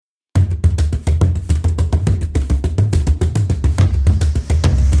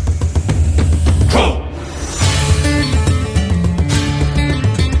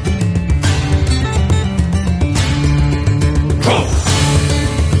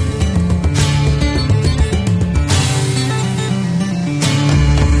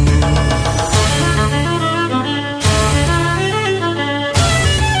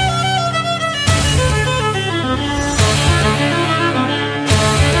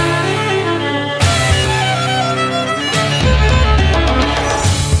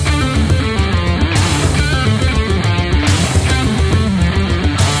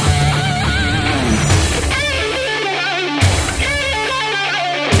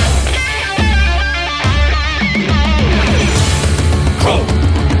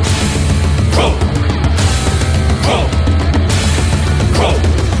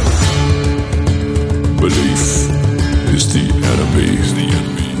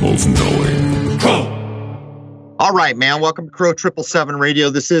of knowing. Crow! All right, man. Welcome to Crow 777 Radio.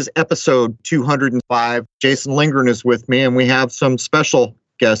 This is episode 205. Jason Lindgren is with me, and we have some special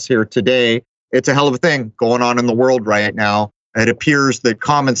guests here today. It's a hell of a thing going on in the world right now. It appears that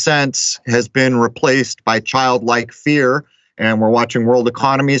common sense has been replaced by childlike fear, and we're watching world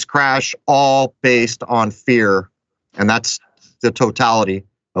economies crash, all based on fear. And that's the totality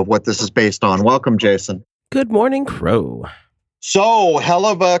of what this is based on. Welcome, Jason. Good morning, Crow. So, hell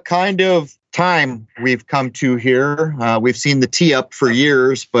of a kind of time we've come to here. We've seen the tee up for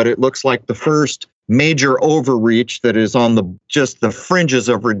years, but it looks like the first major overreach that is on just the fringes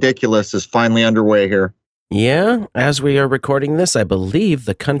of ridiculous is finally underway here. Yeah, as we are recording this, I believe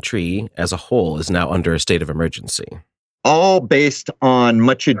the country as a whole is now under a state of emergency. All based on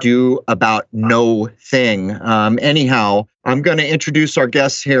much ado about no thing. Anyhow, I'm going to introduce our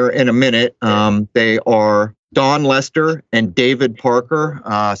guests here in a minute. They are Don Lester and David Parker.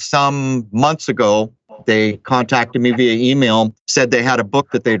 Some months ago, they contacted me via email, said they had a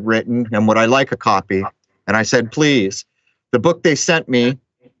book that they'd written and would I like a copy? And I said, please. The book they sent me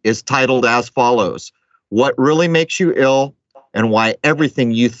is titled as follows: What Really Makes You Ill and Why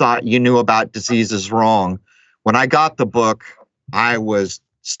Everything You Thought You Knew About Disease is Wrong. When I got the book, I was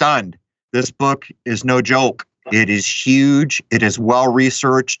stunned. This book is no joke. It is huge. It is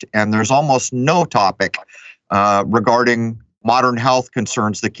well-researched, and there's almost no topic regarding modern health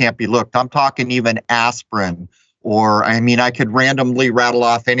concerns that can't be looked. I'm talking even aspirin, or, I could randomly rattle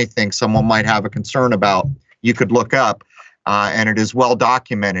off anything someone might have a concern about. You could look up, and it is well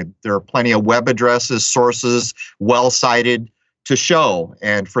documented. There are plenty of web addresses, sources, well cited to show.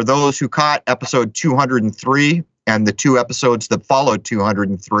 And for those who caught episode 203 and the two episodes that followed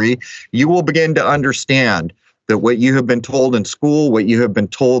 203, you will begin to understand that what you have been told in school, what you have been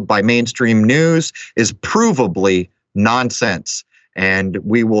told by mainstream news is provably nonsense. And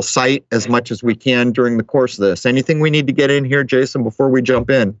we will cite as much as we can during the course of this. Anything we need to get in here, Jason, before we jump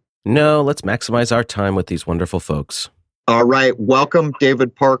in? No, let's maximize our time with these wonderful folks. All right. Welcome,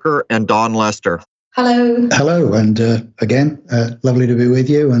 David Parker and Don Lester. Hello. Hello. And again, lovely to be with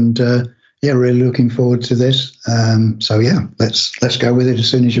you. And really looking forward to this. Let's go with it as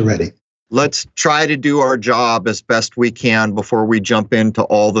soon as you're ready. Let's try to do our job as best we can before we jump into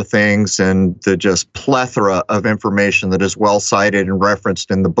all the things and the just plethora of information that is well cited and referenced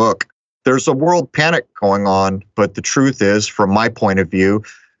in the book. There's a world panic going on, but the truth is, from my point of view,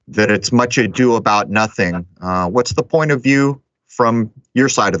 that it's much ado about nothing. What's the point of view from your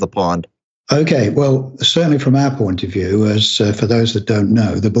side of the pond? Okay, well, certainly from our point of view, as for those that don't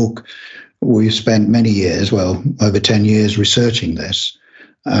know, the book, we've spent many years, over 10 years researching this.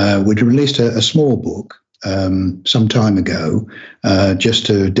 We'd released a small book some time ago just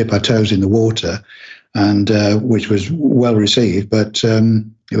to dip our toes in the water, and which was well received, but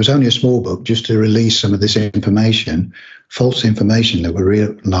it was only a small book just to release some of this information, false information that we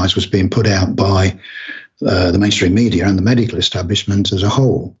realised was being put out by the mainstream media and the medical establishment as a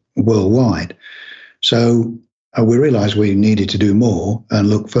whole, worldwide. So we realised we needed to do more and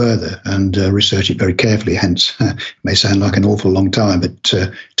look further and research it very carefully. Hence, it may sound like an awful long time, but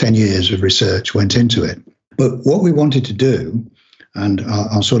 10 years of research went into it. But what we wanted to do, and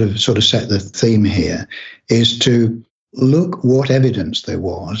I'll sort of set the theme here, is to look what evidence there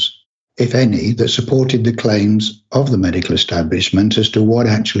was, if any, that supported the claims of the medical establishment as to what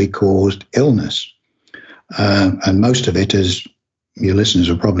actually caused illness. And most of it, as your listeners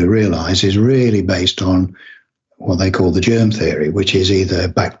will probably realise, is really based on what they call the germ theory, which is either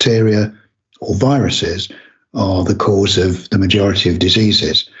bacteria or viruses are the cause of the majority of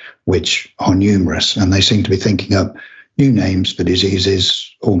diseases, which are numerous. And they seem to be thinking up new names for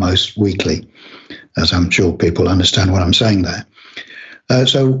diseases almost weekly, as I'm sure people understand what I'm saying there.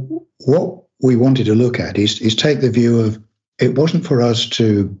 So what we wanted to look at is take the view of, it wasn't for us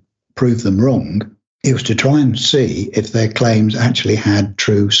to prove them wrong, it was to try and see if their claims actually had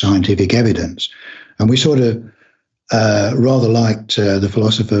true scientific evidence. And we sort of rather liked the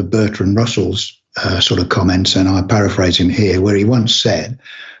philosopher Bertrand Russell's sort of comments, and I paraphrase him here, where he once said,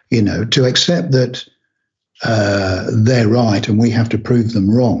 to accept that they're right and we have to prove them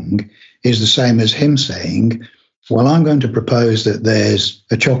wrong is the same as him saying, well, I'm going to propose that there's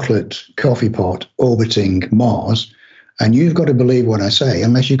a chocolate coffee pot orbiting Mars, and you've got to believe what I say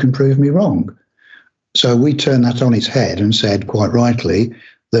unless you can prove me wrong. So we turned that on its head and said, quite rightly,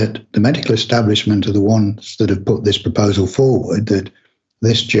 that the medical establishment are the ones that have put this proposal forward, that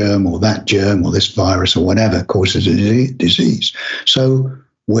this germ or this virus or whatever causes a disease. So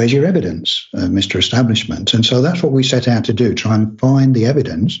where's your evidence, Mr. Establishment? And so that's what we set out to do, try and find the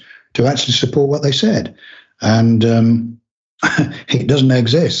evidence to actually support what they said. And it doesn't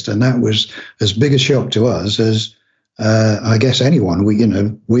exist. And that was as big a shock to us as I guess anyone.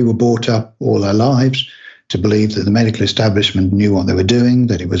 We were brought up all our lives to believe that the medical establishment knew what they were doing,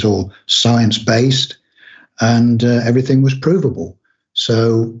 that it was all science-based, and everything was provable.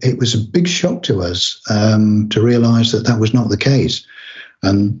 So it was a big shock to us to realize that that was not the case.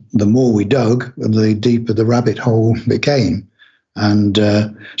 And the more we dug, the deeper the rabbit hole became. And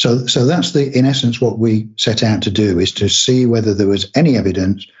so that's in essence what we set out to do, is to see whether there was any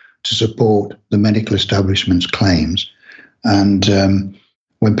evidence to support the medical establishment's claims. And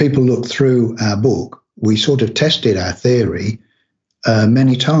when people look through our book, we sort of tested our theory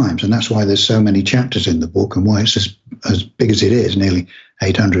many times, and that's why there's so many chapters in the book and why it's as big as it is, nearly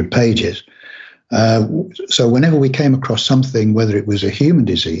 800 pages. So whenever we came across something, whether it was a human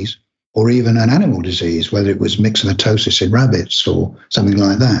disease or even an animal disease, whether it was myxomatosis in rabbits or something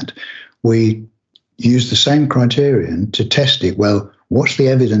like that, we used the same criterion to test it. Well, what's the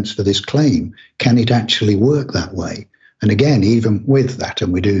evidence for this claim? Can it actually work that way? And again, even with that,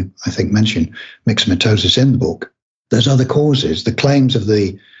 and we do, I think, mention myxomatosis in the book, there's other causes. The claims of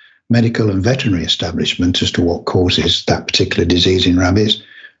the medical and veterinary establishment as to what causes that particular disease in rabbits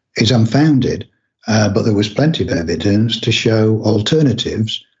is unfounded. But there was plenty of evidence to show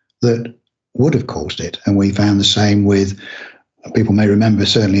alternatives that would have caused it. And we found the same with, people may remember,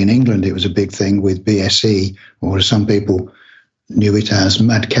 certainly in England, it was a big thing with BSE, or some people knew it as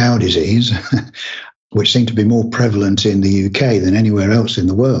mad cow disease, which seemed to be more prevalent in the UK than anywhere else in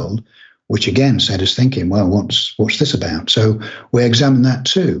the world, which again set us thinking, well, what's this about? So we examined that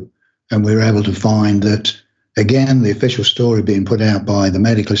too. And we were able to find that, again, the official story being put out by the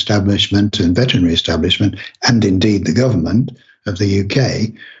medical establishment and veterinary establishment, and indeed the government of the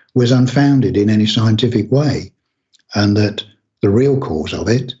UK, was unfounded in any scientific way. And that the real cause of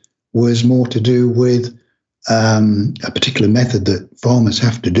it was more to do with a particular method that farmers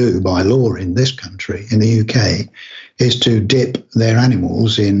have to do by law in this country, in the UK, is to dip their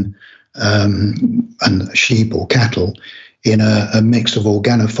animals in, and sheep or cattle, in a mix of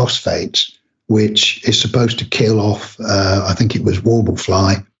organophosphates, which is supposed to kill off, I think it was warble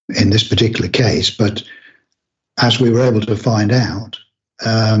fly in this particular case. But as we were able to find out,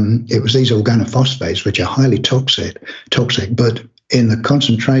 it was these organophosphates, which are highly toxic, but in the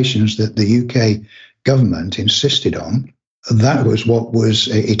concentrations that the UK government insisted on, that was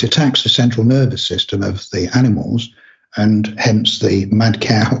it attacks the central nervous system of the animals, and hence the mad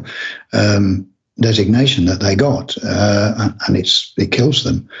cow designation that they got, and it kills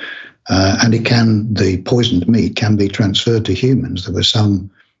them. And the poisoned meat can be transferred to humans. There were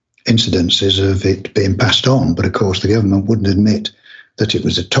some incidences of it being passed on, but of course the government wouldn't admit that it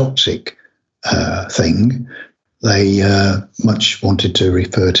was a toxic thing. They much wanted to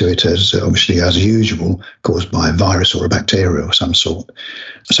refer to it as, obviously, as usual, caused by a virus or a bacteria of some sort.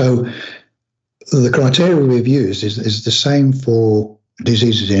 So the criteria we've used is the same for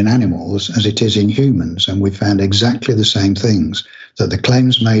diseases in animals as it is in humans, and we found exactly the same things, that the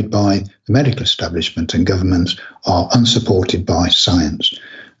claims made by the medical establishment and governments are unsupported by science,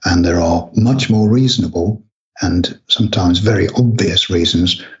 and there are much more reasonable and sometimes very obvious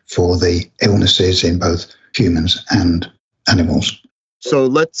reasons for the illnesses in both humans and animals. So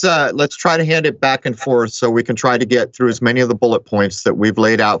let's try to hand it back and forth so we can try to get through as many of the bullet points that we've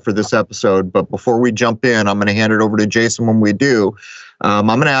laid out for this episode. But before we jump in, I'm going to hand it over to Jason when we do. I'm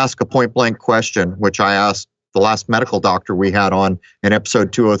going to ask a point blank question, which I asked the last medical doctor we had on in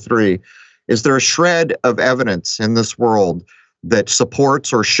episode 203. Is there a shred of evidence in this world that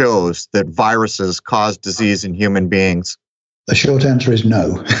supports or shows that viruses cause disease in human beings? The short answer is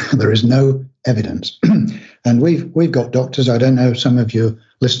no. There is no evidence. And we've got doctors. I don't know, some of your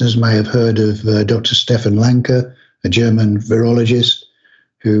listeners may have heard of Dr. Stefan Lanke, a German virologist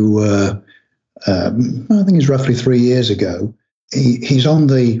who, I think it's roughly 3 years ago, he's on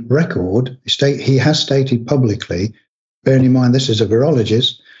the record. He has stated publicly, bearing in mind this is a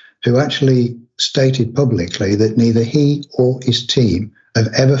virologist, who actually stated publicly that neither he or his team have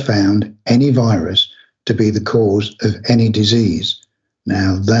ever found any virus to be the cause of any disease.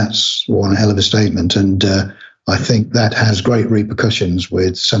 Now, that's one hell of a statement, and I think that has great repercussions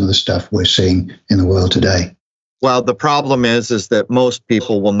with some of the stuff we're seeing in the world today. Well, the problem is that most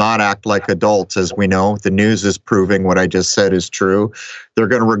people will not act like adults, as we know. The news is proving what I just said is true. They're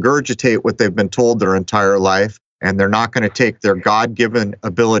going to regurgitate what they've been told their entire life, and they're not going to take their God-given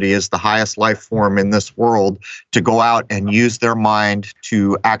ability as the highest life form in this world to go out and use their mind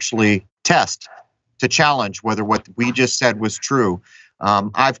to actually test, to challenge whether what we just said was true.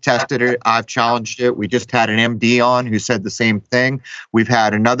 I've tested it. I've challenged it. We just had an MD on who said the same thing. We've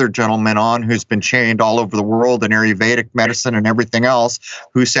had another gentleman on who's been trained all over the world in Ayurvedic medicine and everything else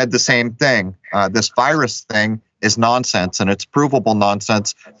who said the same thing. This virus thing is nonsense, and it's provable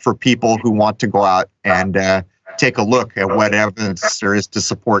nonsense for people who want to go out and take a look at what evidence there is to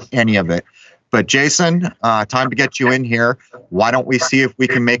support any of it. But Jason, time to get you in here. Why don't we see if we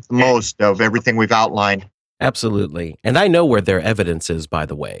can make the most of everything we've outlined? Absolutely. And I know where their evidence is, by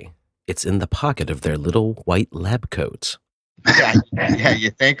the way. It's in the pocket of their little white lab coats. Yeah,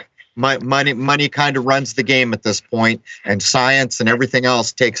 you think? Money kind of runs the game at this point, and science and everything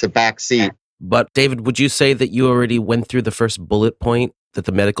else takes a back seat. But David, would you say that you already went through the first bullet point, that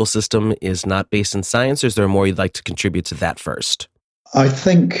the medical system is not based in science, or is there more you'd like to contribute to that first? I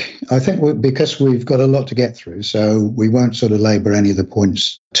think because we've got a lot to get through, so we won't sort of labour any of the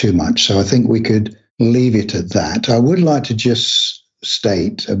points too much. So I think we could leave it at that. I would like to just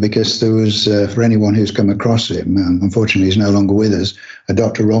state, because there was, for anyone who's come across him, unfortunately he's no longer with us, a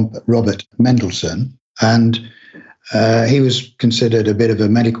Dr. Robert Mendelsohn, and he was considered a bit of a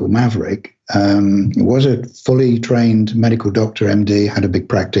medical maverick. Was a fully trained medical doctor, MD, had a big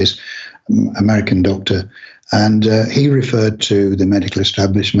practice, American doctor. And he referred to the medical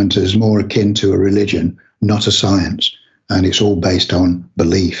establishment as more akin to a religion, not a science. And it's all based on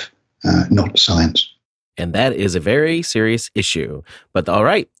belief, not science. And that is a very serious issue. But all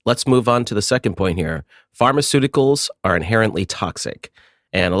right, let's move on to the second point here. Pharmaceuticals are inherently toxic.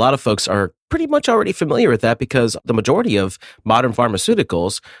 And a lot of folks are pretty much already familiar with that because the majority of modern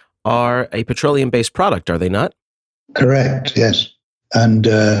pharmaceuticals are a petroleum-based product, are they not? Correct, yes. And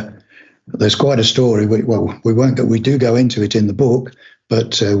there's quite a story. We do go into it in the book,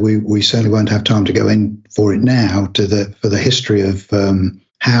 but we certainly won't have time to go in for it now for the history of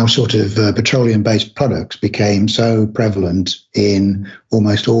how sort of petroleum-based products became so prevalent in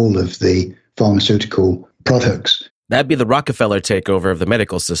almost all of the pharmaceutical products. That'd be the Rockefeller takeover of the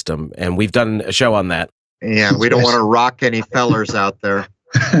medical system, and we've done a show on that. Yeah, we don't want to rock any fellers out there.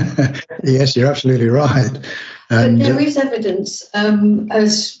 Yes, you're absolutely right. But there is evidence,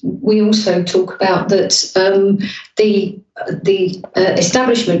 as we also talk about, that the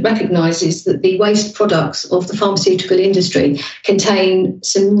establishment recognises that the waste products of the pharmaceutical industry contain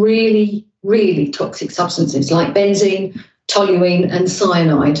some really, really toxic substances like benzene, toluene, and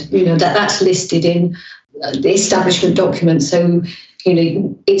cyanide. That's listed in the establishment documents. So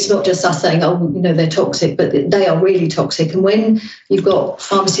it's not just us saying, they're toxic, but they are really toxic. And when you've got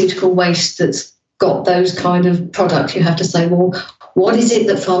pharmaceutical waste that's got those kind of products, you have to say, well, what is it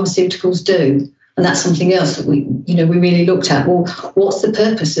that pharmaceuticals do? And that's something else that we really looked at. Well, what's the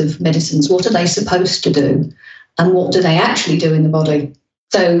purpose of medicines? What are they supposed to do? And what do they actually do in the body?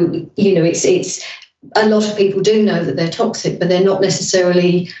 So, it's a lot of people do know that they're toxic, but they're not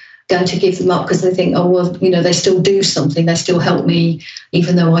necessarily going to give them up because they think, they still do something, they still help me,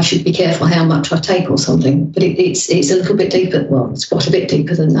 even though I should be careful how much I take or something. But it's a little bit deeper. Well, it's quite a bit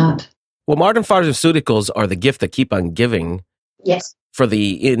deeper than that. Well, modern pharmaceuticals are the gift that keep on giving. Yes. For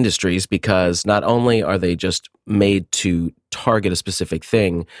the industries, because not only are they just made to target a specific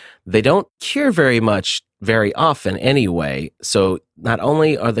thing, they don't cure very much very often anyway. So not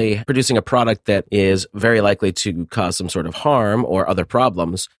only are they producing a product that is very likely to cause some sort of harm or other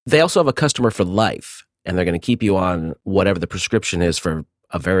problems, they also have a customer for life, and they're going to keep you on whatever the prescription is for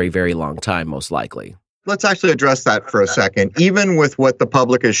a very, very long time, most likely. Let's actually address that for a second. Even with what the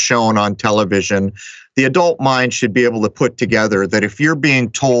public is shown on television, the adult mind should be able to put together that if you're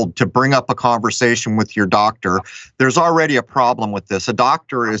being told to bring up a conversation with your doctor, there's already a problem with this. A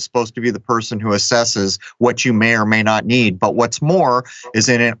doctor is supposed to be the person who assesses what you may or may not need. But what's more is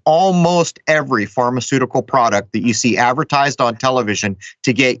in almost every pharmaceutical product that you see advertised on television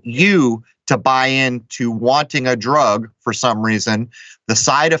to get you to buy into wanting a drug for some reason, the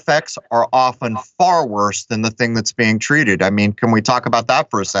side effects are often far worse than the thing that's being treated. I mean, can we talk about that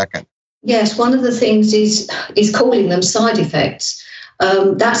for a second? Yes, one of the things is calling them side effects.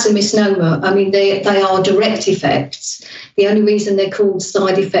 That's a misnomer. I mean, they are direct effects. The only reason they're called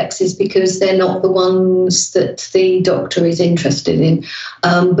side effects is because they're not the ones that the doctor is interested in.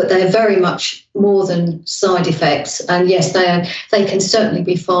 But they're very much more than side effects. And yes, they can certainly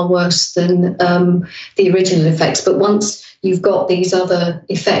be far worse than the original effects. But once you've got these other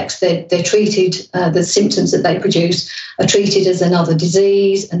effects, they're treated, the symptoms that they produce are treated as another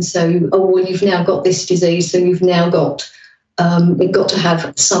disease. And so, you've now got this disease, so you've now got we've got to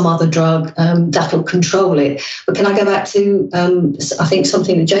have some other drug that'll control it. But can I go back to, I think,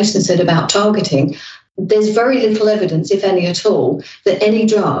 something that Jason said about targeting? There's very little evidence, if any at all, that any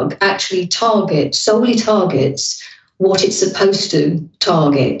drug actually solely targets what it's supposed to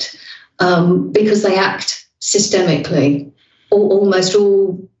target, because they act systemically. Almost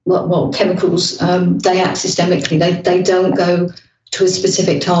all chemicals, they act systemically. They don't go to a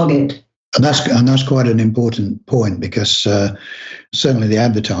specific target. And that's quite an important point, because certainly the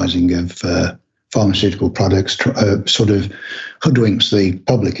advertising of pharmaceutical products sort of hoodwinks the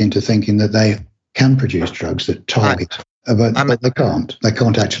public into thinking that they can produce drugs that target, but they can't. They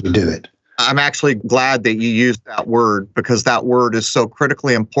can't actually do it. I'm actually glad that you used that word, because that word is so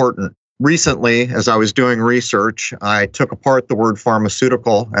critically important. Recently, as I was doing research, I took apart the word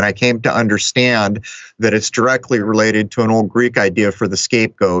pharmaceutical, and I came to understand that it's directly related to an old Greek idea for the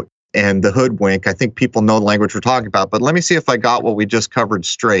scapegoat and the hoodwink. I think people know the language we're talking about, but let me see if I got what we just covered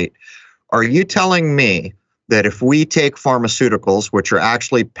straight. Are you telling me that if we take pharmaceuticals, which are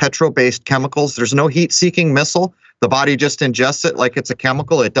actually petro-based chemicals, there's no heat-seeking missile? The body just ingests it like it's a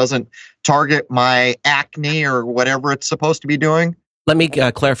chemical. It doesn't target my acne or whatever it's supposed to be doing? Let me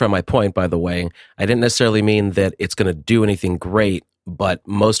clarify my point, by the way. I didn't necessarily mean that it's going to do anything great, but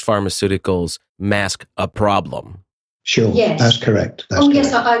most pharmaceuticals mask a problem. Sure, yes. That's correct.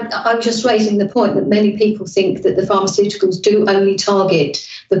 Yes, I'm just raising the point that many people think that the pharmaceuticals do only target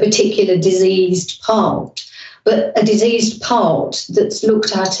the particular diseased part. But a diseased part that's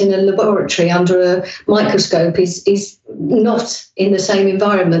looked at in a laboratory under a microscope is not in the same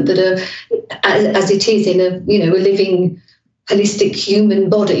environment as it is in a living holistic human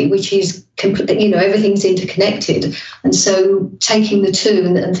body, which is everything's interconnected. And so taking the two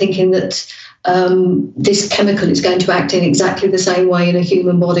and thinking that this chemical is going to act in exactly the same way in a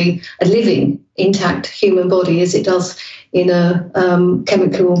human body, a living, intact human body, as it does in a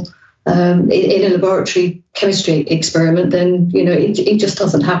chemical, in a laboratory chemistry experiment, then, it just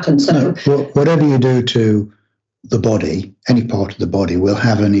doesn't happen. So whatever you do to the body, any part of the body, will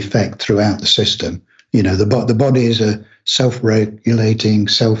have an effect throughout the system. The body is a self-regulating,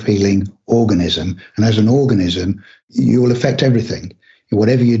 self-healing organism. And as an organism, you will affect everything.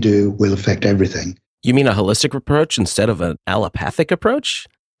 Whatever you do will affect everything. You mean a holistic approach instead of an allopathic approach?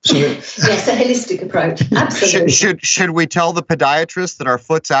 Yes, a holistic approach. Absolutely. Should we tell the podiatrist that our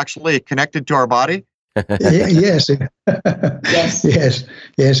foot's actually connected to our body? Yes.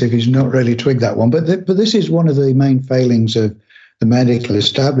 Yes, if he's not really twigged that one. But this is one of the main failings of the medical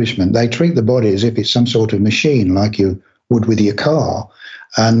establishment. They treat the body as if it's some sort of machine, like you would with your car,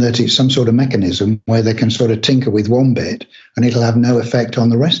 and that it's some sort of mechanism where they can sort of tinker with one bit and it'll have no effect on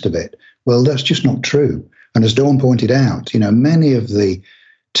the rest of it. Well, that's just not true. And as Dawn pointed out, many of the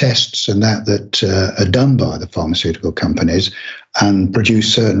tests and that are done by the pharmaceutical companies and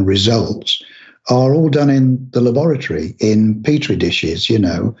produce certain results are all done in the laboratory, in petri dishes,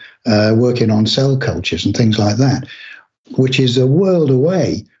 working on cell cultures and things like that, which is a world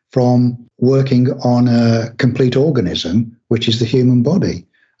away from working on a complete organism, which is the human body.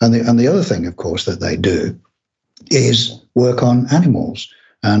 And the other thing, of course, that they do is work on animals.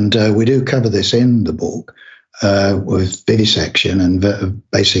 And we do cover this in the book with vivisection and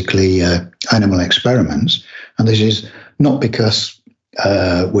basically animal experiments. And this is not because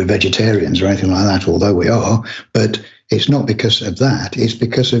we're vegetarians or anything like that, although we are, but it's not because of that. It's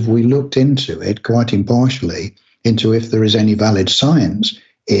because we looked into it quite impartially, into if there is any valid science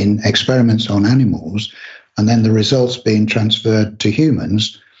in experiments on animals, and then the results being transferred to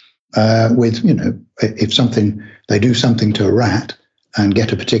humans with, if they do something to a rat and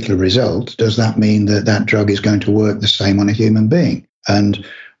get a particular result, does that mean that drug is going to work the same on a human being? And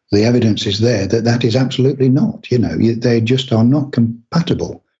the evidence is there that is absolutely not. They just are not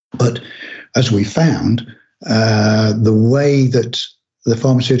compatible. But as we found, the way that the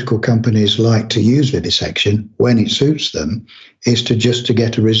pharmaceutical companies like to use vivisection when it suits them is to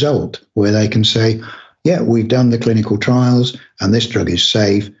get a result where they can say, yeah, we've done the clinical trials and this drug is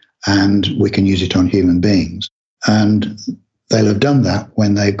safe and we can use it on human beings. And they'll have done that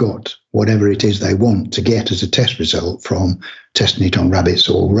when they've got whatever it is they want to get as a test result from testing it on rabbits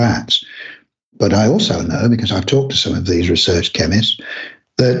or rats. But I also know, because I've talked to some of these research chemists,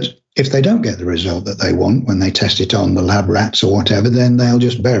 that if they don't get the result that they want when they test it on the lab rats or whatever, then they'll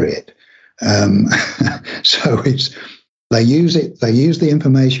just bury it. So they use the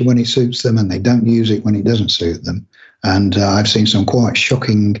information when it suits them, and they don't use it when it doesn't suit them. And I've seen some quite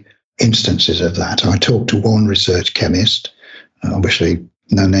shocking instances of that. I talked to one research chemist, obviously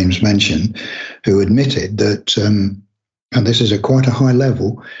no names mentioned, who admitted that, and this is at quite a high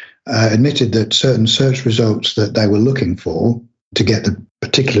level, admitted that certain search results that they were looking for to get the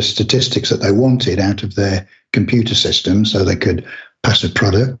particular statistics that they wanted out of their computer system so they could pass a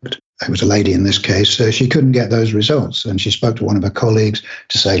product, it was a lady in this case, she couldn't get those results. And she spoke to one of her colleagues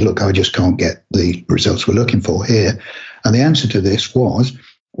to say, look, I just can't get the results we're looking for here. And the answer to this was,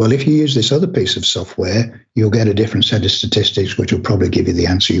 well, if you use this other piece of software, you'll get a different set of statistics, which will probably give you the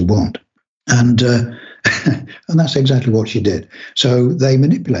answer you want. And and that's exactly what she did. So they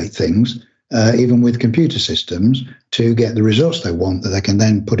manipulate things, even with computer systems, to get the results they want, that they can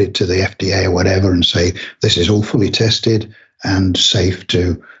then put it to the FDA or whatever and say, this is all fully tested and safe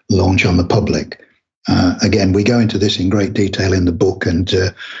to launch on the public. Again, we go into this in great detail in the book, and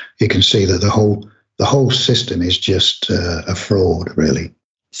you can see that the whole system is just a fraud, really.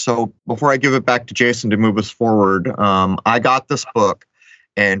 So before I give it back to Jason to move us forward, I got this book,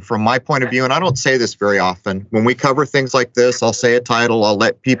 and from my point of view, and I don't say this very often, when we cover things like this, I'll say a title, I'll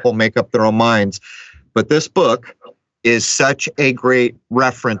let people make up their own minds. But this book is such a great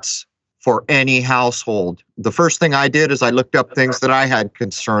reference for any household. The first thing I did is I looked up things that I had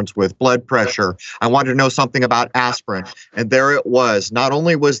concerns with, blood pressure. I wanted to know something about aspirin. And there it was. Not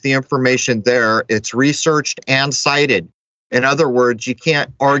only was the information there, it's researched and cited. In other words, you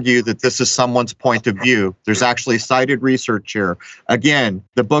can't argue that this is someone's point of view. There's actually cited research here. Again,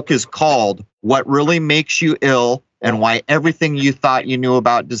 the book is called What Really Makes You Ill and Why Everything You Thought You Knew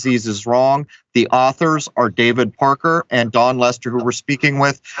About Disease is Wrong. The authors are David Parker and Dawn Lester, who we're speaking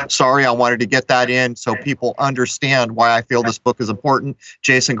with. Sorry, I wanted to get that in so people understand why I feel this book is important.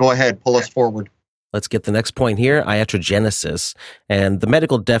 Jason, go ahead, pull us forward. Let's get the next point here, iatrogenesis. And the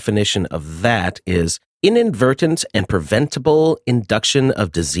medical definition of that is inadvertent and preventable induction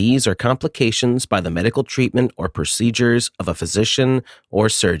of disease or complications by the medical treatment or procedures of a physician or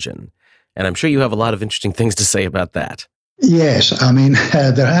surgeon. And I'm sure you have a lot of interesting things to say about that. Yes, I mean,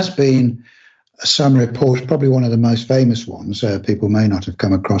 there has been some reports, probably one of the most famous ones, people may not have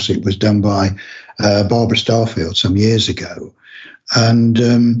come across it, was done by Barbara Starfield some years ago.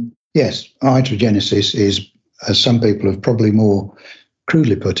 And yes, iatrogenesis is, as some people have probably more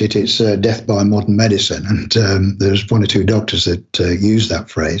crudely put it, it's death by modern medicine. And there's one or two doctors that use that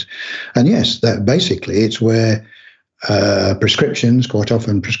phrase. And yes, that basically it's where prescriptions, quite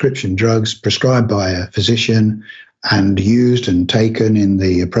often prescription drugs prescribed by a physician and used and taken in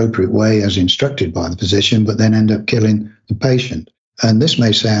the appropriate way as instructed by the physician, but then end up killing the patient. And this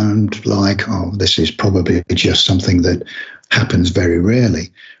may sound like, oh, this is probably just something that happens very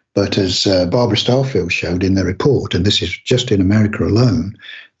rarely. But as Barbara Starfield showed in the report, and this is just in America alone,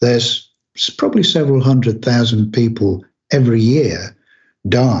 there's probably several 100,000 people every year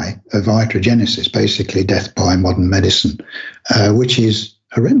die of iatrogenesis, basically death by modern medicine, which is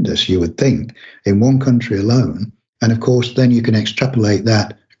horrendous, you would think, in one country alone. And of course, then you can extrapolate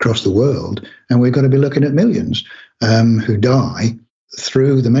that across the world, and we've got to be looking at millions who die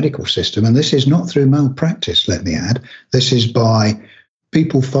through the medical system. And this is not through malpractice, let me add. This is by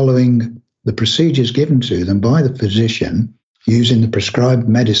people following the procedures given to them by the physician, using the prescribed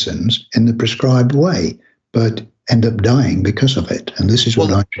medicines in the prescribed way, but end up dying because of it. And this is what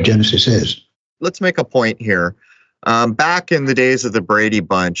iatrogenesis is. Let's make a point here. Back in the days of the Brady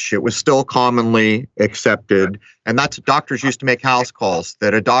Bunch, it was still commonly accepted, and that's doctors used to make house calls,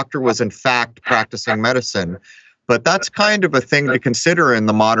 that a doctor was in fact practicing medicine. But that's kind of a thing to consider in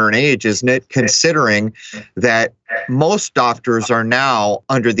the modern age, isn't it? Considering that most doctors are now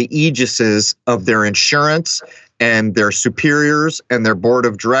under the aegises of their insurance and their superiors and their board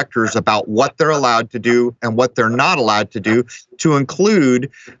of directors about what they're allowed to do and what they're not allowed to do, to include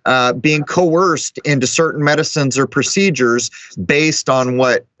being coerced into certain medicines or procedures based on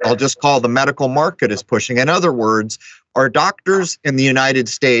what I'll just call the medical market is pushing. In other words, are doctors in the United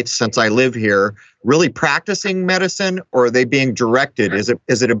States, since I live here, really practicing medicine, or are they being directed? Is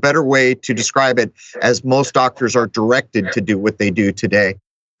it a better way to describe it as most doctors are directed to do what they do today?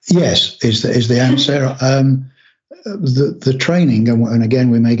 Yes, is the answer. The training, and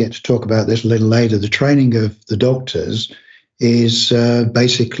again, we may get to talk about this a little later, the training of the doctors is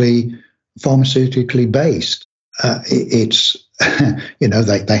basically pharmaceutically based. It's,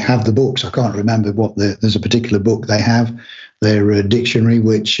 they have the books. I can't remember there's a particular book they have, their dictionary,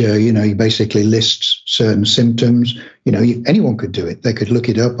 which, basically lists certain symptoms. Anyone could do it. They could look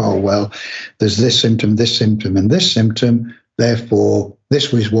it up. Oh, well, there's this symptom, and this symptom. Therefore,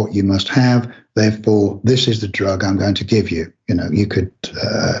 this is what you must have. Therefore, this is the drug I'm going to give you. You could,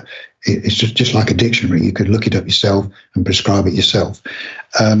 it's just like a dictionary. You could look it up yourself and prescribe it yourself,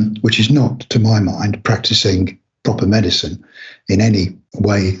 which is not, to my mind, practicing proper medicine in any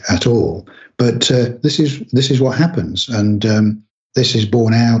way at all. But this is what happens, and this is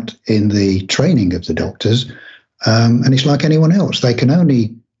borne out in the training of the doctors. And it's like anyone else; they can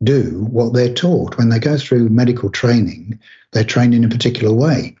only do what they're taught. When they go through medical training, they're trained in a particular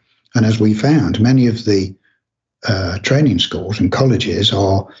way. And as we found, many of the training schools and colleges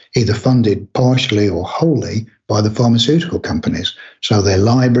are either funded partially or wholly by the pharmaceutical companies. So their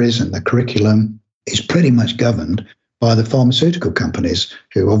libraries and the curriculum is pretty much governed by the pharmaceutical companies,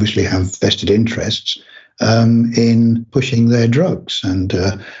 who obviously have vested interests in pushing their drugs. And,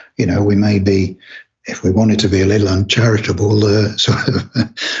 we may be, if we wanted to be a little uncharitable, sort of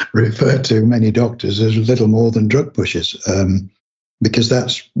refer to many doctors as little more than drug pushers, because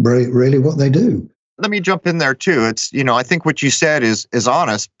that's really what they do. Let me jump in there too. It's, I think what you said is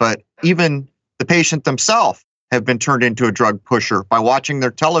honest, but even the patient themselves have been turned into a drug pusher by watching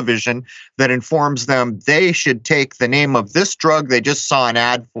their television that informs them they should take the name of this drug they just saw an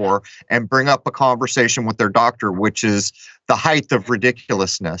ad for and bring up a conversation with their doctor, which is the height of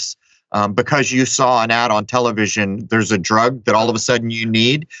ridiculousness. Because you saw an ad on television, there's a drug that all of a sudden you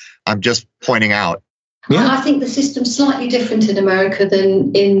need. I'm just pointing out. Yeah. I think the system's slightly different in America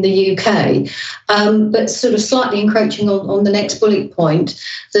than in the UK, but sort of slightly encroaching on the next bullet point,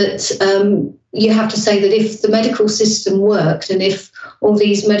 that you have to say that if the medical system worked and if all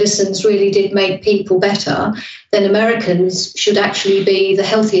these medicines really did make people better, then Americans should actually be the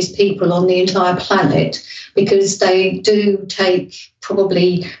healthiest people on the entire planet, because they do take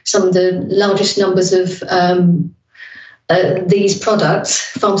probably some of the largest numbers of these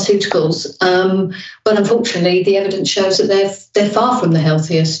products, pharmaceuticals, but unfortunately the evidence shows that they're far from the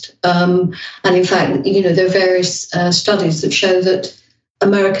healthiest. And in fact, there are various studies that show that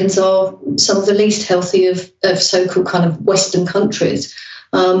Americans are some of the least healthy of so-called kind of Western countries.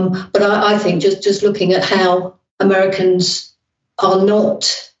 But I think just looking at how Americans are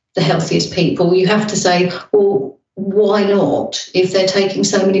not the healthiest people, you have to say, well, why not if they're taking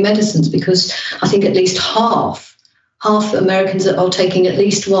so many medicines? Because I think at least half Americans are taking at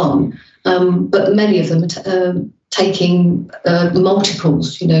least one, but many of them are taking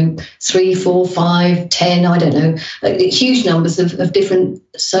multiples, 3, 4, 5, 10, I don't know, huge numbers of different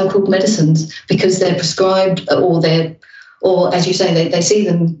so-called medicines, because they're prescribed or as you say, they see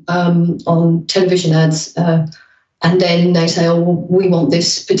them on television ads, and then they say, oh, we want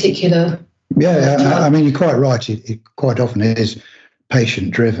this particular. Yeah, I mean, you're quite right. It quite often is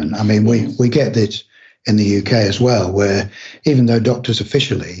patient-driven. I mean, we get this in the UK as well, where even though doctors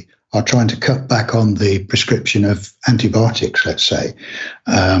officially are trying to cut back on the prescription of antibiotics, let's say,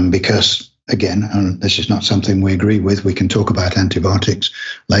 because, again, and this is not something we agree with, we can talk about antibiotics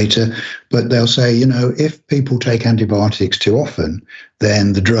later, but they'll say, if people take antibiotics too often,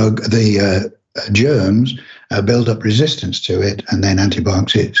 then the germs build up resistance to it, and then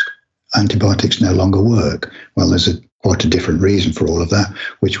antibiotics no longer work. Well, there's quite a different reason for all of that,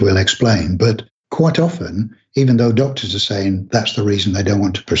 which we'll explain. But quite often, even though doctors are saying that's the reason they don't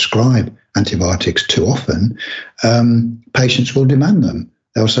want to prescribe antibiotics too often, patients will demand them.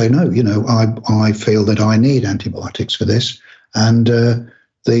 They'll say, no, I feel that I need antibiotics for this, and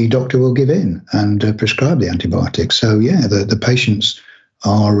the doctor will give in and prescribe the antibiotics. So, yeah, the patients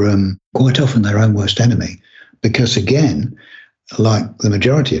are quite often their own worst enemy, because, again, like the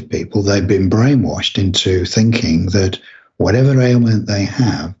majority of people, they've been brainwashed into thinking that whatever ailment they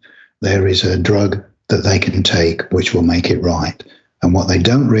have, there is a drug that they can take which will make it right. And what they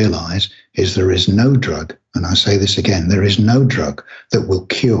don't realize is there is no drug, and I say this again, there is no drug that will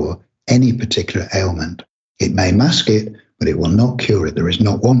cure any particular ailment. It may mask it, but it will not cure it. There is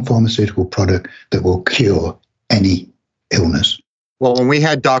not one pharmaceutical product that will cure any illness. Well, when we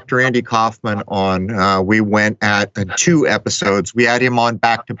had Dr. Andy Kaufman on, we went at 2 episodes. We had him on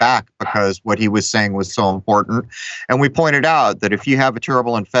back to back because what he was saying was so important. And we pointed out that if you have a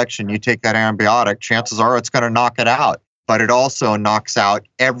terrible infection, you take that antibiotic, chances are it's going to knock it out. But it also knocks out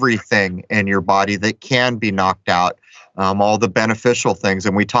everything in your body that can be knocked out, all the beneficial things.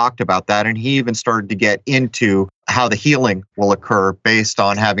 And we talked about that. And he even started to get into how the healing will occur based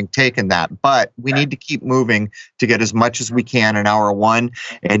on having taken that. But we need to keep moving to get as much as we can in hour 1.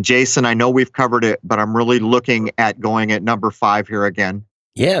 And Jason, I know we've covered it, but I'm really looking at going at number 5 here again.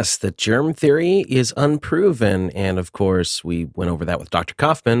 Yes, the germ theory is unproven. And of course, we went over that with Dr.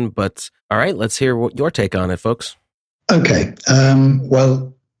 Kaufman. But all right, let's hear what your take on it, folks. Okay.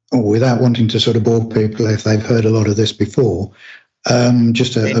 Well, without wanting to sort of bore people if they've heard a lot of this before, they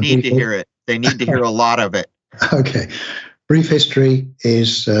need to hear it. They need to hear a lot of it. Okay. Brief history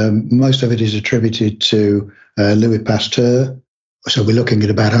is, most of it is attributed to Louis Pasteur. So we're looking at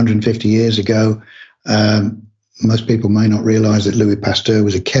about 150 years ago. Most people may not realize that Louis Pasteur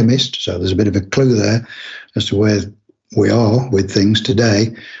was a chemist, so there's a bit of a clue there as to where we are with things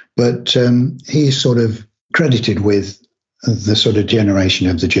today. But he's sort of credited with the sort of generation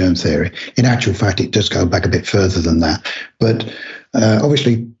of the germ theory. In actual fact, it does go back a bit further than that. But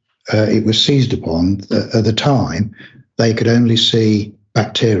obviously, it was seized upon. At the time, they could only see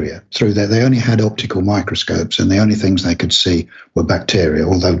bacteria through there. They only had optical microscopes, and the only things they could see were bacteria,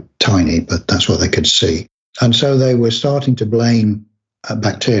 although tiny, but that's what they could see. And so they were starting to blame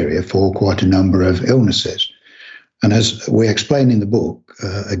bacteria for quite a number of illnesses. And as we explain in the book,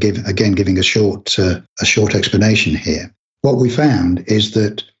 again giving a short explanation here, what we found is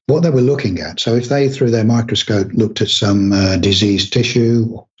that what they were looking at, so if they, through their microscope, looked at some diseased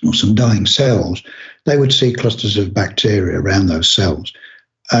tissue or some dying cells, they would see clusters of bacteria around those cells.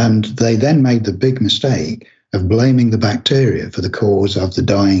 And they then made the big mistake of blaming the bacteria for the cause of the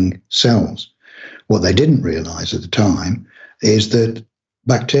dying cells. What they didn't realize at the time is that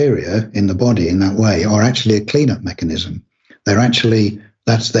bacteria in the body in that way are actually a cleanup mechanism.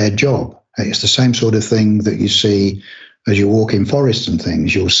 That's their job. It's the same sort of thing that you see as you walk in forests and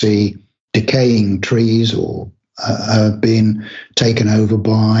things. You'll see decaying trees or being taken over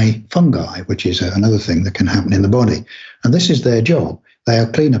by fungi, which is another thing that can happen in the body. And this is their job. They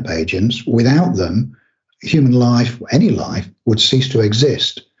are cleanup agents. Without them, human life, any life, would cease to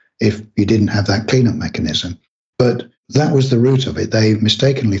exist if you didn't have that cleanup mechanism. But that was the root of it. They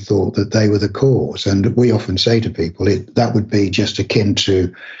mistakenly thought that they were the cause. And we often say to people, that would be just akin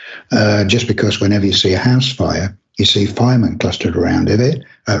to just because whenever you see a house fire, you see firemen clustered around it.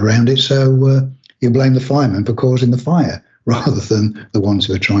 So you blame the firemen for causing the fire rather than the ones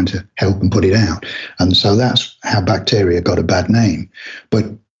who are trying to help and put it out. And so that's how bacteria got a bad name. But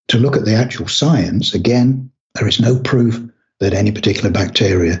to look at the actual science, again, there is no proof that any particular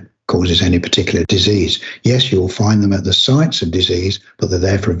bacteria causes any particular disease. Yes, you'll find them at the sites of disease, but they're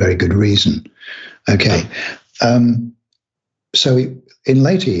there for a very good reason. Okay. So in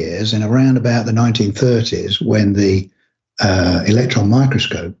later years, in around about the 1930s, when the electron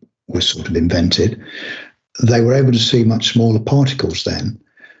microscope was sort of invented, they were able to see much smaller particles then,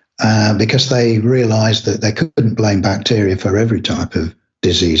 because they realized that they couldn't blame bacteria for every type of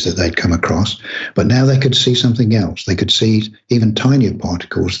disease that they'd come across, but now they could see something else. They could see even tinier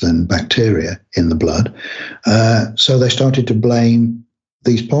particles than bacteria in the blood. So they started to blame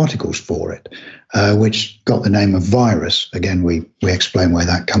these particles for it, which got the name of virus. Again, we explain where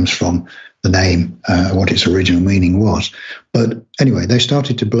that comes from, the name, what its original meaning was. But anyway, they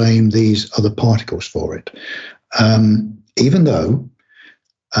started to blame these other particles for it. Even though,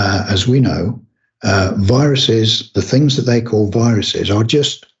 as we know, viruses, the things that they call viruses, are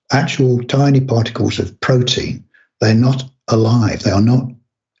just actual tiny particles of protein. They're not alive. They are not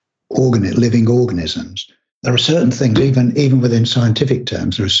living organisms. There are certain things, even within scientific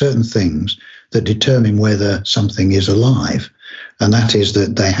terms, there are certain things that determine whether something is alive. And that is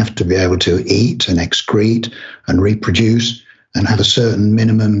that they have to be able to eat and excrete and reproduce and have a certain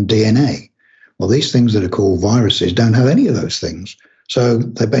minimum DNA. Well, these things that are called viruses don't have any of those things. So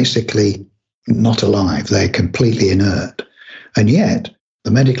they're basically not alive. They're completely inert. And yet, the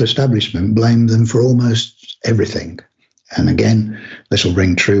medical establishment blamed them for almost everything. And again, this will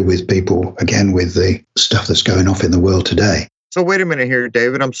ring true with people, again, with the stuff that's going off in the world today. So wait a minute here,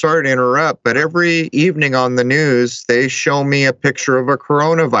 David. I'm sorry to interrupt, but every evening on the news, they show me a picture of a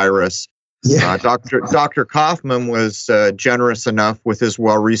coronavirus. Yeah. Dr. Kaufman was generous enough with his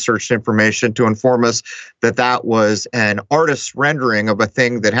well-researched information to inform us that that was an artist's rendering of a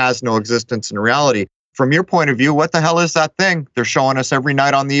thing that has no existence in reality. From your point of view, what the hell is that thing they're showing us every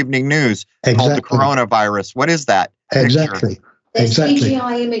night on the evening news called the coronavirus? What is that? Exactly. They're Exactly.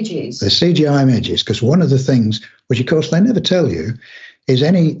 CGI images. The CGI images, because one of the things, which of course they never tell you, is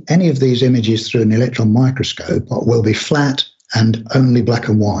any of these images through an electron microscope will be flat and only black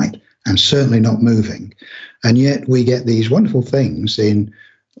and white, and certainly not moving. And yet we get these wonderful things in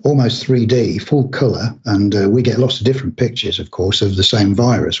almost 3D, full color, and we get lots of different pictures, of course, of the same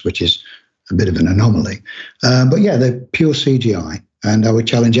virus, which is a bit of an anomaly. But yeah, they're pure CGI. And I would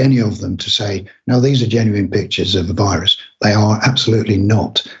challenge any of them to say, no, these are genuine pictures of a virus. They are absolutely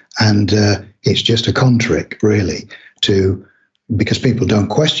not. And it's just a con trick, really, because people don't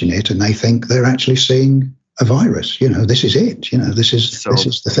question it and they think they're actually seeing a virus. This is it. This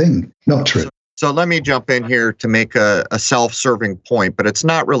is the thing. Not true. So let me jump in here to make a self-serving point, but it's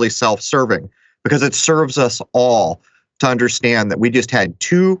not really self-serving because it serves us all to understand that we just had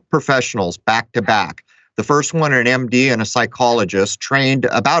two professionals back to back. The first one, an MD and a psychologist, trained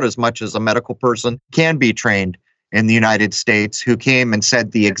about as much as a medical person can be trained in the United States, who came and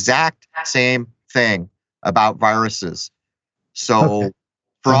said the exact same thing about viruses. So okay.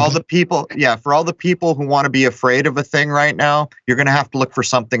 For all the people who want to be afraid of a thing right now, you're going to have to look for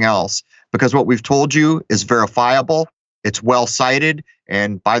something else, because what we've told you is verifiable It's well cited.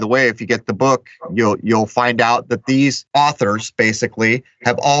 And by the way, if you get the book, you'll find out that these authors basically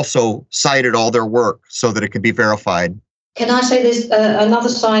have also cited all their work so that it can be verified. Can I say there's another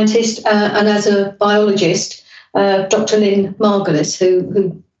scientist and as a biologist, Dr. Lynn Margulis,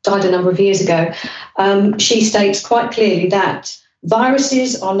 who died a number of years ago. She states quite clearly that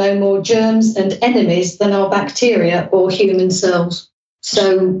viruses are no more germs and enemies than are bacteria or human cells.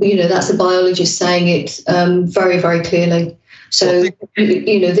 So, that's a biologist saying it very, very clearly. So,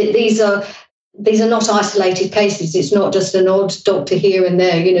 these are not isolated cases. It's not just an odd doctor here and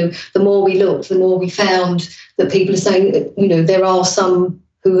there. The more we looked, the more we found that people are saying that, there are some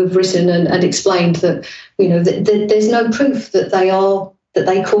who have written and explained that, there's no proof that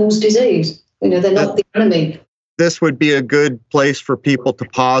they cause disease. They're not the enemy. This would be a good place for people to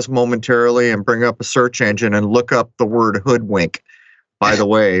pause momentarily and bring up a search engine and look up the word hoodwink, by the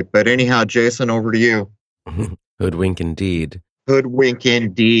way. But anyhow, Jason, over to you. Hoodwink indeed. Hoodwink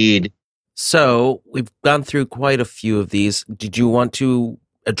indeed. So we've gone through quite a few of these. Did you want to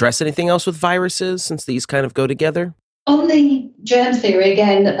address anything else with viruses, since these kind of go together? On the germ theory,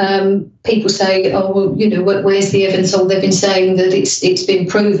 again, people say, oh, well, where's the evidence? Oh, they've been saying that it's been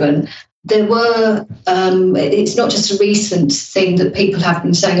proven. There were, it's not just a recent thing that people have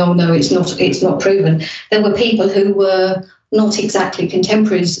been saying, oh, no, it's not proven. There were people who were not exactly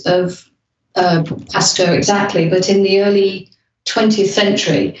contemporaries of Pasteur exactly, but in the early 20th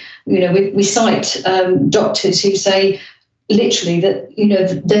century, we cite doctors who say literally that,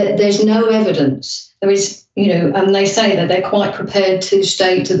 there's no evidence. There is, and they say that they're quite prepared to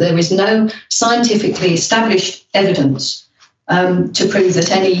state that there is no scientifically established evidence to prove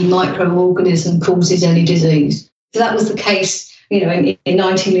that any microorganism causes any disease. So that was the case, in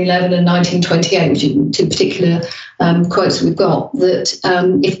 1911 and 1928, which are two particular quotes we've got, that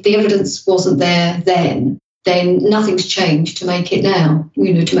if the evidence wasn't there then nothing's changed to make it now,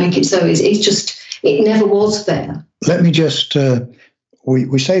 to make it so. It's just, it never was there. Let me just,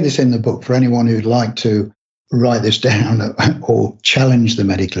 we say this in the book for anyone who'd like to write this down or challenge the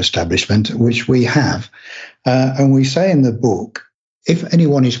medical establishment, which we have. And we say in the book, if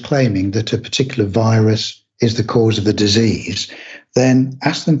anyone is claiming that a particular virus is the cause of a disease, then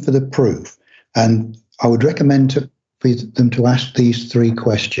ask them for the proof. And I would recommend for them to ask these three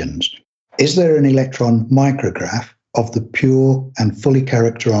questions. Is there an electron micrograph of the pure and fully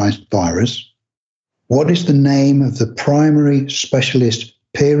characterized virus? What is the name of the primary specialist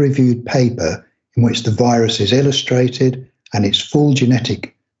peer-reviewed paper in which the virus is illustrated and its full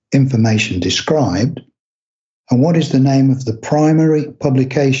genetic information described? And what is the name of the primary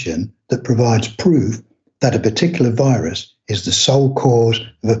publication that provides proof that a particular virus is the sole cause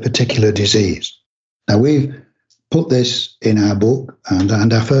of a particular disease? Now, we've put this in our book and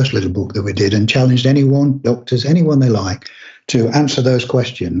our first little book that we did and challenged anyone, doctors, anyone they like, to answer those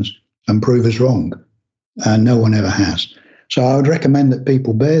questions and prove us wrong. And no one ever has. So I would recommend that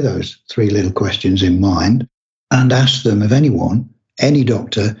people bear those three little questions in mind and ask them of anyone, any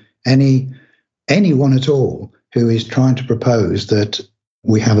doctor, anyone at all who is trying to propose that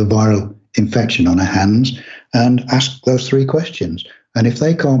we have a viral infection on our hands, and ask those three questions. And if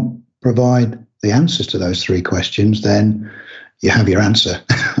they can't provide the answers to those three questions, then you have your answer.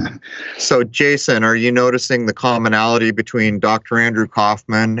 So, Jason, are you noticing the commonality between Dr. Andrew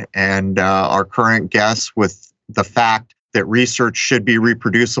Kaufman and our current guests with the fact that research should be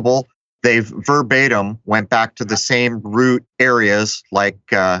reproducible? They've verbatim went back to the same root areas like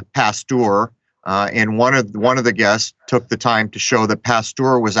Pasteur. And one of the guests took the time to show that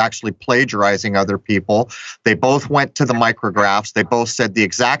Pasteur was actually plagiarizing other people. They both went to the micrographs. They both said the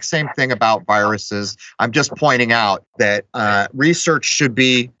exact same thing about viruses. I'm just pointing out that research should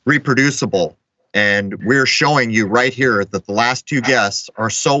be reproducible. And we're showing you right here that the last two guests are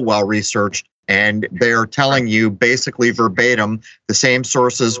so well researched, and they're telling you basically verbatim the same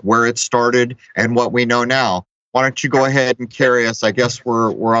sources, where it started and what we know now. Why don't you go ahead and carry us? I guess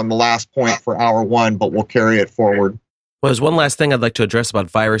we're on the last point for hour one, but we'll carry it forward. Well, there's one last thing I'd like to address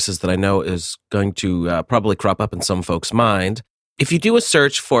about viruses that I know is going to probably crop up in some folks' mind. If you do a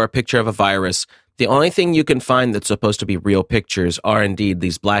search for a picture of a virus, the only thing you can find that's supposed to be real pictures are indeed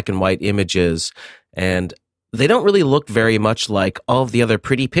these black and white images. And they don't really look very much like all of the other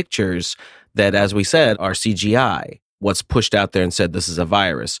pretty pictures that, as we said, are CGI. What's pushed out there and said this is a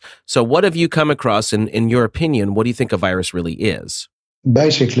virus. So what have you come across, in your opinion, what do you think a virus really is?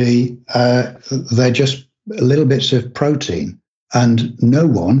 Basically, they're just little bits of protein. And no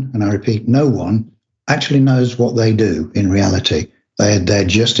one, and I repeat, no one actually knows what they do in reality. They're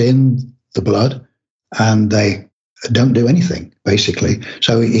just in the blood and they don't do anything, basically.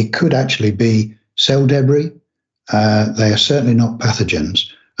 So it could actually be cell debris. They are certainly not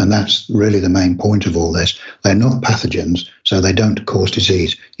pathogens. And that's really the main point of all this. They're not pathogens, so they don't cause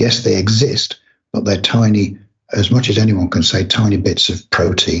disease. Yes, they exist, but they're tiny, as much as anyone can say, tiny bits of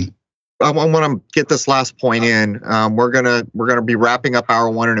protein. I want to get this last point in. We're gonna be wrapping up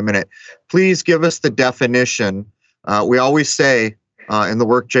hour one in a minute. Please give us the definition. We always say in the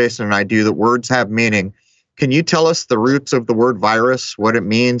work Jason and I do that words have meaning. Can you tell us the roots of the word virus, what it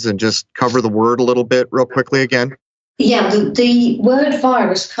means, and just cover the word a little bit real quickly again? Yeah, the word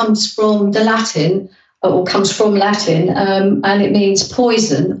virus comes from the Latin, and it means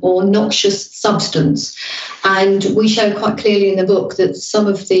poison or noxious substance. And we show quite clearly in the book that some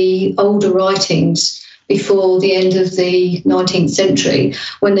of the older writings before the end of the 19th century,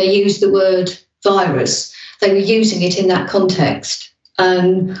 when they used the word virus, they were using it in that context.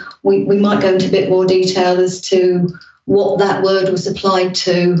 And we might go into a bit more detail as to what that word was applied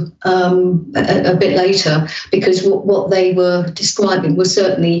to a bit later, because what they were describing was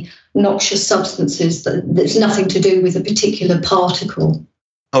certainly noxious substances that's nothing to do with a particular particle.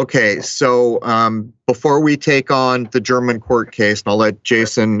 Okay, so before we take on the German court case, and I'll let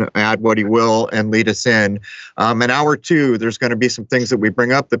Jason add what he will and lead us in hour two, there's going to be some things that we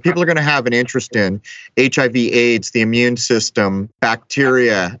bring up that people are going to have an interest in. HIV, AIDS, the immune system,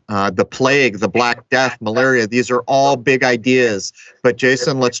 bacteria, the plague, the Black Death, malaria. These are all big ideas. But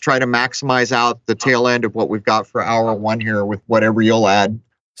Jason, let's try to maximize out the tail end of what we've got for hour one here with whatever you'll add.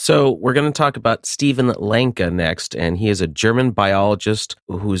 So we're going to talk about Stephen Lanka next, and he is a German biologist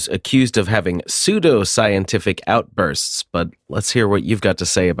who's accused of having pseudoscientific outbursts. But let's hear what you've got to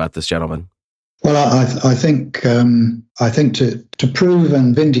say about this gentleman. Well, I think to prove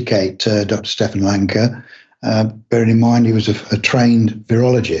and vindicate Dr. Stephen Lanka, bearing in mind he was a trained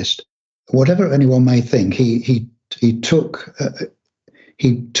virologist, whatever anyone may think, he took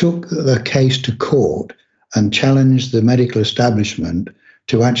the case to court and challenged the medical establishment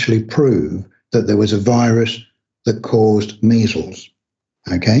to actually prove that there was a virus that caused measles,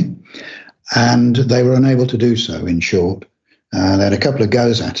 okay? And they were unable to do so, in short. They had a couple of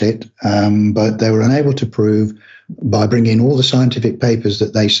goes at it, but they were unable to prove by bringing all the scientific papers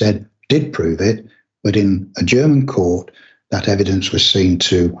that they said did prove it, but in a German court, that evidence was seen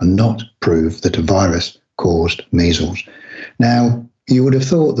to not prove that a virus caused measles. Now, you would have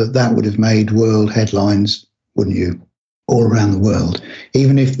thought that that would have made world headlines, wouldn't you? All around the world,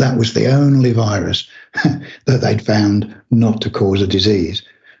 even if that was the only virus that they'd found not to cause a disease.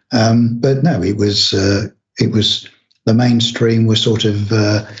 But no, it was the mainstream was sort of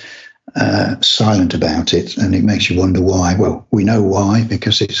silent about it, and it makes you wonder why. Well, we know why,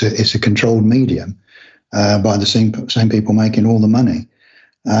 because it's a controlled medium by the same people making all the money.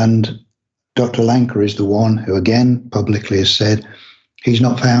 And Dr. Lanka is the one who, again, publicly has said he's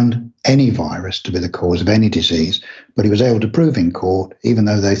not found any virus to be the cause of any disease, but he was able to prove in court, even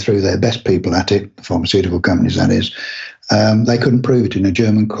though they threw their best people at it, the pharmaceutical companies that is, they couldn't prove it in a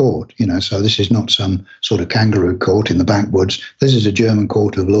German court. So this is not some sort of kangaroo court in the backwoods. This is a German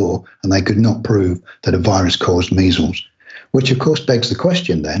court of law, and they could not prove that a virus caused measles, which of course begs the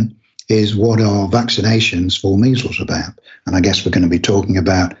question then is, what are vaccinations for measles about? And I guess we're going to be talking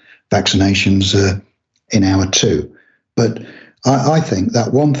about vaccinations in hour two. But I think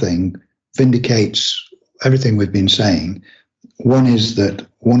that one thing vindicates everything we've been saying. One is that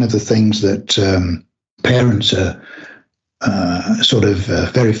one of the things that parents are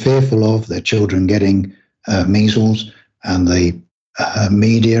very fearful of, their children getting measles, and the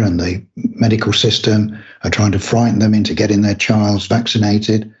media and the medical system are trying to frighten them into getting their child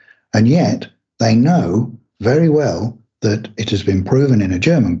vaccinated. And yet they know very well that it has been proven in a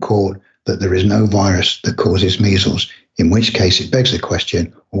German court that there is no virus that causes measles, in which case it begs the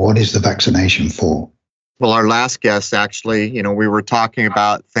question, what is the vaccination for? Well, our last guest, actually, we were talking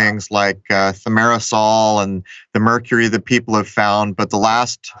about things like thimerosal and the mercury that people have found, but the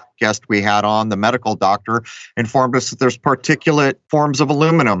last guest we had on, the medical doctor, informed us that there's particulate forms of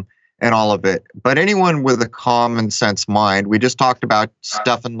aluminum in all of it. But anyone with a common sense mind, we just talked about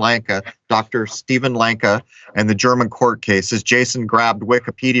Stephen Lanka, Dr. Stephen Lanka, and the German court cases. Jason grabbed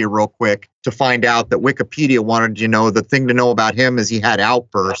Wikipedia real quick to find out that Wikipedia wanted you to know the thing to know about him is he had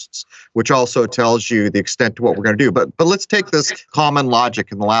outbursts, which also tells you the extent to what we're going to do. But let's take this common logic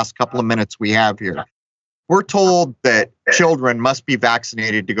in the last couple of minutes we have here. We're told that children must be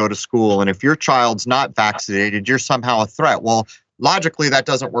vaccinated to go to school, and if your child's not vaccinated, you're somehow a threat. Well, logically, that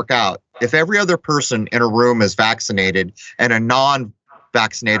doesn't work out. If every other person in a room is vaccinated and a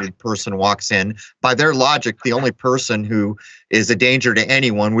vaccinated person walks in. By their logic, the only person who is a danger to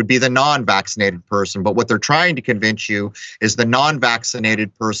anyone would be the non-vaccinated person. But what they're trying to convince you is the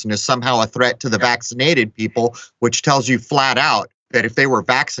non-vaccinated person is somehow a threat to the vaccinated people, which tells you flat out that if they were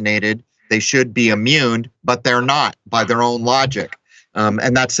vaccinated, they should be immune, but they're not by their own logic.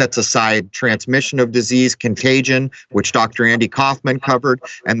 And that sets aside transmission of disease, contagion, which Dr. Andy Kaufman covered,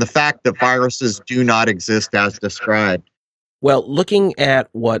 and the fact that viruses do not exist as described. Well, looking at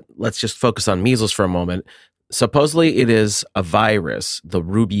let's just focus on measles for a moment. Supposedly it is a virus, the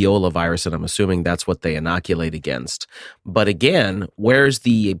rubeola virus, and I'm assuming that's what they inoculate against. But again, where's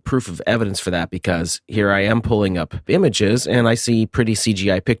the proof of evidence for that? Because here I am pulling up images and I see pretty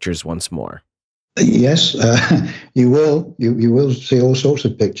CGI pictures once more. Yes, you will. You will see all sorts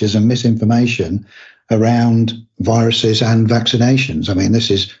of pictures and misinformation around viruses and vaccinations. I mean,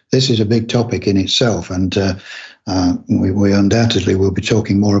 this is a big topic in itself, and we undoubtedly will be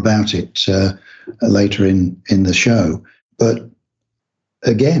talking more about it later in the show. But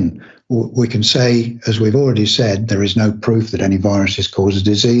again, we can say, as we've already said, there is no proof that any viruses cause a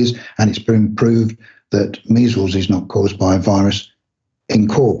disease, and it's been proved that measles is not caused by a virus in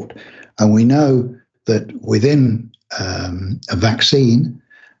court. And we know that within a vaccine,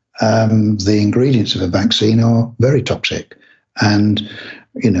 the ingredients of a vaccine are very toxic. And,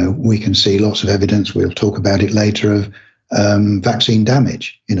 we can see lots of evidence, we'll talk about it later, of vaccine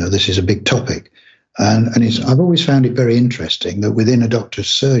damage. This is a big topic. And I've always found it very interesting that within a doctor's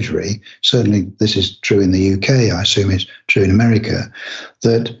surgery, certainly this is true in the UK, I assume it's true in America,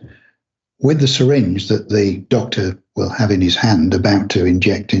 that with the syringe that the doctor will have in his hand about to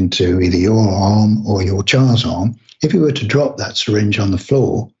inject into either your arm or your child's arm, if he were to drop that syringe on the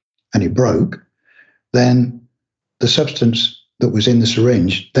floor and it broke, then the substance that was in the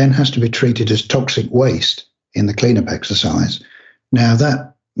syringe then has to be treated as toxic waste in the cleanup exercise. Now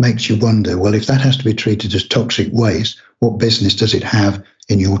that makes you wonder, well, if that has to be treated as toxic waste, what business does it have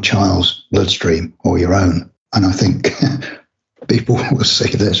in your child's bloodstream or your own? And I think people will see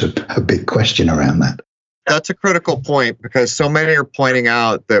there's a big question around that. That's a critical point, because so many are pointing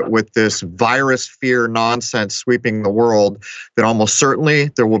out that with this virus fear nonsense sweeping the world, that almost certainly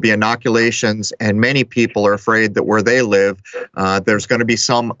there will be inoculations, and many people are afraid that where they live, there's going to be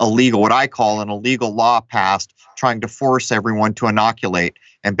some illegal, what I call an illegal law passed, trying to force everyone to inoculate.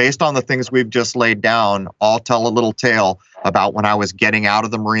 And based on the things we've just laid down, I'll tell a little tale about when I was getting out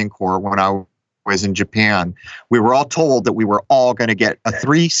of the Marine Corps, when I was in Japan. We were all told that we were all going to get a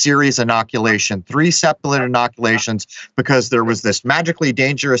 3-series inoculation, 3 separate inoculations, because there was this magically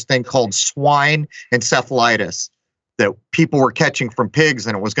dangerous thing called swine encephalitis that people were catching from pigs,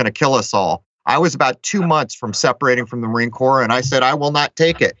 and it was going to kill us all. I was about 2 months from separating from the Marine Corps, and I said, I will not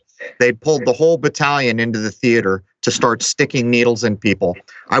take it. They pulled the whole battalion into the theater to start sticking needles in people.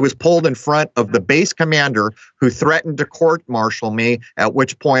 I was pulled in front of the base commander, who threatened to court-martial me, at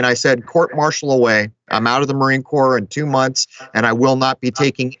which point I said, court-martial away. I'm out of the Marine Corps in 2 months, and I will not be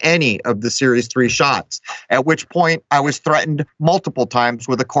taking any of the Series 3 shots, at which point I was threatened multiple times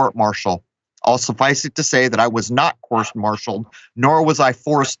with a court-martial. I'll suffice it to say that I was not court-martialed, nor was I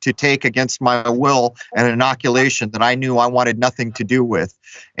forced to take against my will an inoculation that I knew I wanted nothing to do with.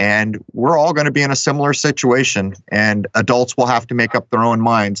 And we're all going to be in a similar situation, and adults will have to make up their own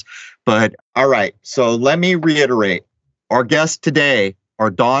minds. But all right, so let me reiterate. Our guests today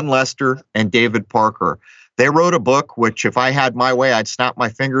are Dawn Lester and David Parker. They wrote a book, which if I had my way, I'd snap my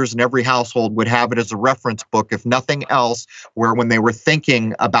fingers and every household would have it as a reference book, if nothing else, where when they were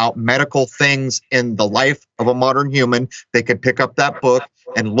thinking about medical things in the life of a modern human, they could pick up that book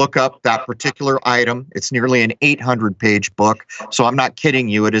and look up that particular item. It's nearly an 800-page book, so I'm not kidding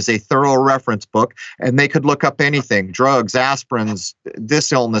you. It is a thorough reference book, and they could look up anything, drugs, aspirins,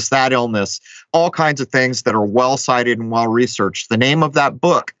 this illness, that illness, all kinds of things that are well-cited and well-researched. The name of that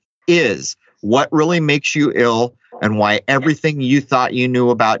book is What Really Makes You Ill and Why Everything You Thought You Knew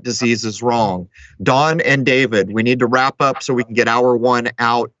About Disease is Wrong. Dawn and David, we need to wrap up so we can get hour 1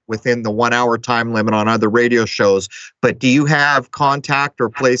 out within the 1 hour time limit on other radio shows. But do you have contact or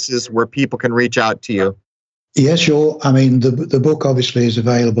places where people can reach out to you? Yeah, sure. I mean, the book obviously is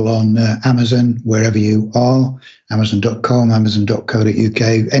available on Amazon, wherever you are, amazon.com, amazon.co.uk,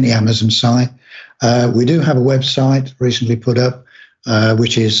 any Amazon site. We do have a website recently put up,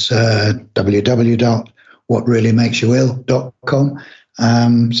 which is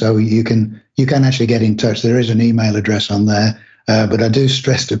www.whatreallymakesyouill.com. So you can actually get in touch. There is an email address on there, but I do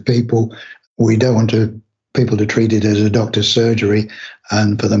stress to people, we don't want people to treat it as a doctor's surgery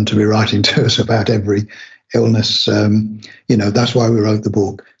and for them to be writing to us about every illness. That's why we wrote the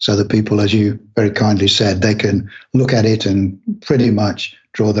book, so that people, as you very kindly said, they can look at it and pretty much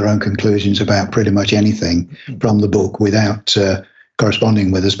draw their own conclusions about pretty much anything from the book without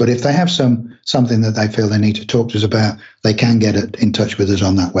corresponding with us. But if they have something that they feel they need to talk to us about, they can get in touch with us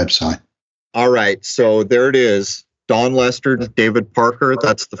on that website. All right. So there it is. Dawn Lester, David Parker.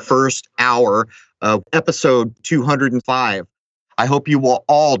 That's the first hour of episode 205. I hope you will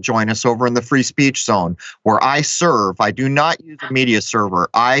all join us over in the Free Speech Zone, where I serve. I do not use a media server.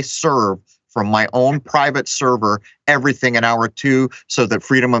 I serve from my own private server everything in hour 2, so that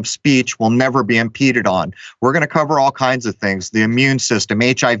freedom of speech will never be impeded on. We're going to cover all kinds of things: the immune system,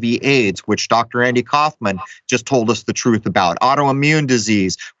 HIV/AIDS, which Dr. Andy Kaufman just told us the truth about, autoimmune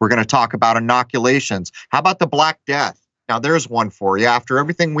disease. We're going to talk about inoculations. How about the Black Death? Now, there's one for you. After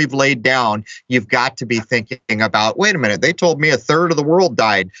everything we've laid down, you've got to be thinking about, wait a minute, they told me a third of the world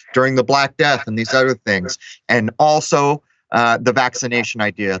died during the Black Death and these other things. And also the vaccination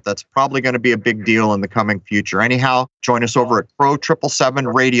idea. That's probably going to be a big deal in the coming future. Anyhow, join us over at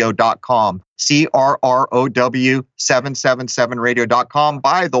crow777radio.com, CRROW777radio.com.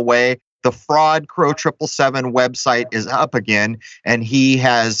 By the way, the fraud Crow 777 website is up again, and he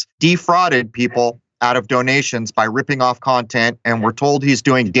has defrauded people out of donations by ripping off content, and we're told he's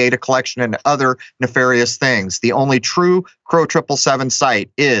doing data collection and other nefarious things. The only true Crow 777 site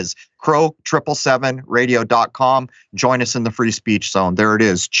is crow777radio.com. Join us in the Free Speech Zone. There it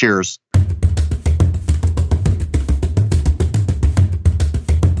is. Cheers.